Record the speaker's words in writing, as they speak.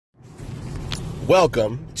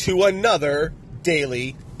Welcome to another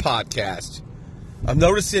daily podcast. I'm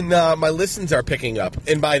noticing my listens are picking up,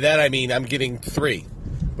 and by that I mean I'm getting 3.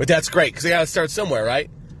 But that's great, because I got to start somewhere, right?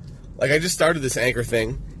 Like, I just started this Anchor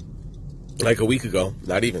thing like a week ago,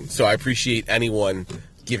 not even. So I appreciate anyone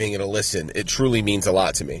giving it a listen. It truly means a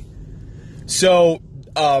lot to me. So,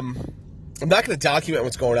 I'm not going to document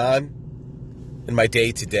what's going on in my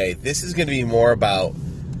day today. This is going to be more about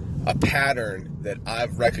a pattern that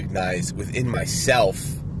I've recognized within myself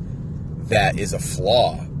that is a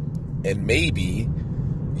flaw. And maybe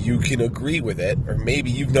you can agree with it, or maybe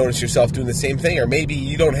you've noticed yourself doing the same thing, or maybe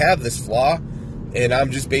you don't have this flaw, and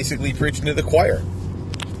I'm just basically preaching to the choir.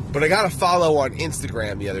 But I got a follow on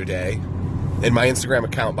Instagram the other day, and my Instagram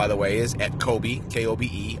account, by the way, is at Kobe,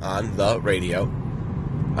 K-O-B-E, on the radio.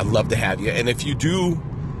 I'd love to have you. And if you do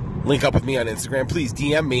link up with me on Instagram, please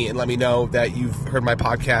DM me and let me know that you've heard my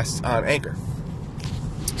podcast on Anchor.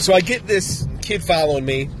 So I get this kid following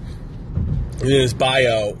me. In his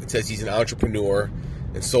bio, it says he's an entrepreneur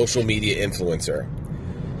and social media influencer.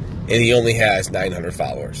 And he only has 900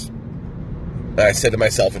 followers. And I said to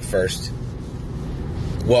myself at first,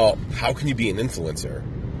 well, how can you be an influencer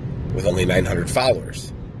with only 900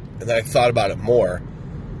 followers? And then I thought about it more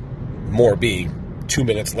being 2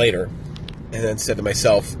 minutes later, and then said to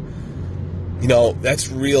myself, you know, that's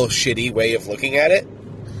a real shitty way of looking at it,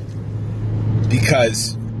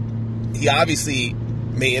 because he obviously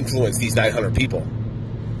may influence these 900 people.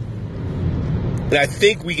 And I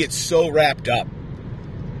think we get so wrapped up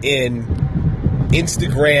in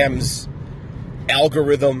Instagram's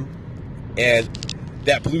algorithm and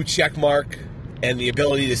that blue check mark and the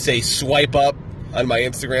ability to say swipe up on my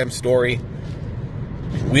Instagram story.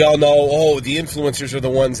 We all know, the influencers are the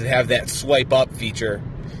ones that have that swipe up feature.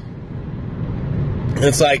 And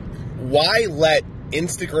it's like, why let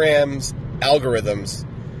Instagram's algorithms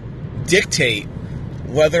dictate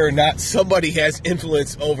whether or not somebody has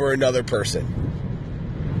influence over another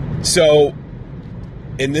person? So,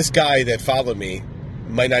 and this guy that followed me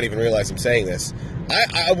might not even realize I'm saying this.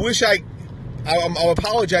 I'm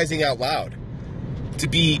apologizing out loud to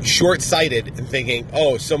be short-sighted and thinking,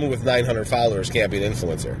 someone with 900 followers can't be an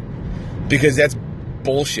influencer. Because that's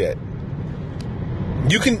bullshit.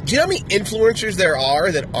 Do you know how many influencers there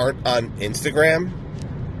are that aren't on Instagram?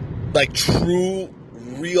 Like true,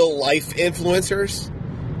 real-life influencers?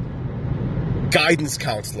 Guidance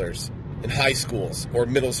counselors in high schools or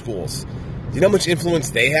middle schools. Do you know how much influence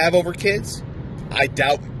they have over kids? I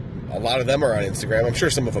doubt a lot of them are on Instagram. I'm sure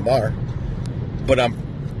some of them are. But I'm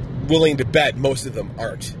willing to bet most of them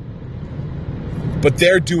aren't. But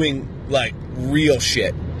they're doing, like, real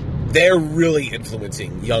shit. They're really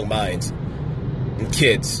influencing young minds and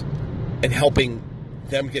kids and helping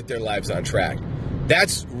them get their lives on track.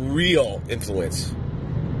 That's real influence.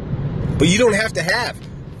 But you don't have to have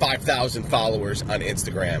 5,000 followers on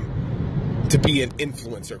Instagram to be an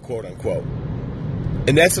influencer, quote unquote.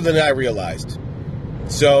 And that's something that I realized.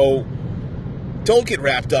 So don't get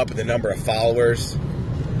wrapped up in the number of followers.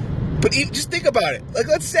 But just think about it. Like,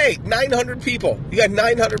 let's say 900 people. You got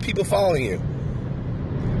 900 people following you.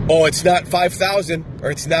 It's not 5,000, or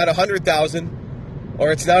it's not 100,000,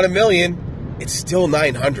 or it's not 1,000,000. It's still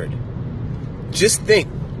 900. Just think.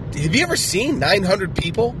 Have you ever seen 900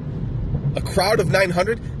 people? A crowd of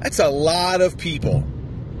 900? That's a lot of people.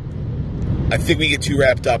 I think we get too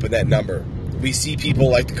wrapped up in that number. We see people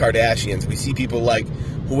like the Kardashians. We see people like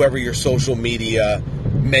whoever your social media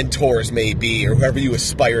mentors may be, or whoever you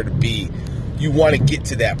aspire to be. You want to get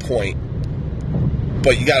to that point,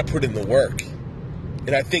 but you got to put in the work.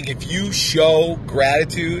 And I think if you show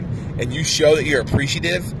gratitude and you show that you're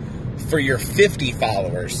appreciative for your 50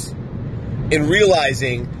 followers, and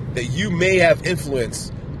realizing that you may have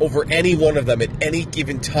influence over any one of them at any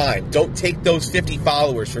given time, don't take those 50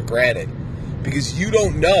 followers for granted, because you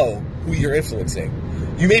don't know who you're influencing.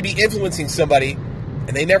 You may be influencing somebody and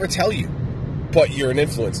they never tell you, but you're an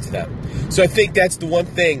influence to them. So I think that's the one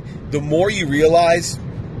thing. The more you realize,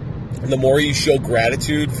 and the more you show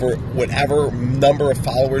gratitude for whatever number of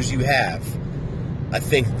followers you have, I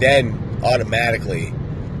think then automatically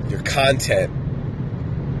your content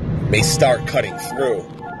may start cutting through,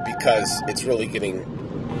 because it's really getting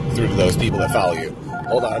through to those people that follow you.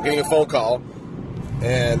 Hold on, I'm getting a phone call,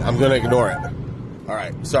 and I'm going to ignore it. All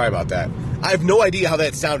right, sorry about that. I have no idea how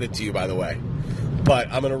that sounded to you, by the way, but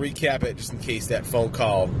I'm going to recap it just in case that phone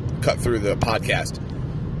call cut through the podcast.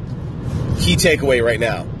 Key takeaway right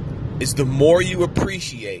now is the more you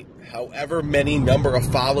appreciate however many number of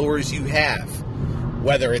followers you have,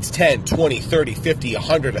 whether it's 10, 20, 30, 50,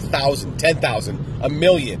 100, 1,000, 10,000,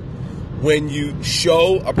 1,000,000, when you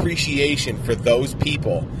show appreciation for those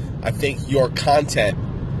people, I think your content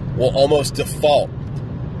will almost default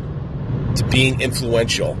to being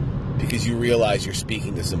influential because you realize you're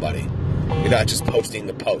speaking to somebody. You're not just posting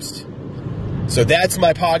the post. So that's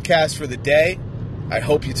my podcast for the day. I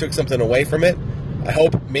hope you took something away from it. I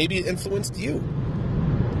hope maybe it influenced you.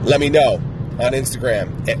 Let me know on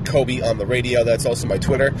Instagram at Kobe on the radio. That's also my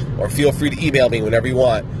Twitter. Or feel free to email me whenever you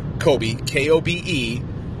want. Kobe, Kobe,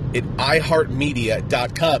 at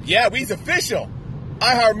iHeartMedia.com. Yeah, we's official.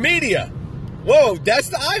 iHeartMedia. Whoa, that's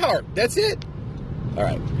the iHeart. That's it. All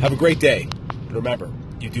right. Have a great day. And remember,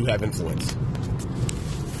 you do have influence.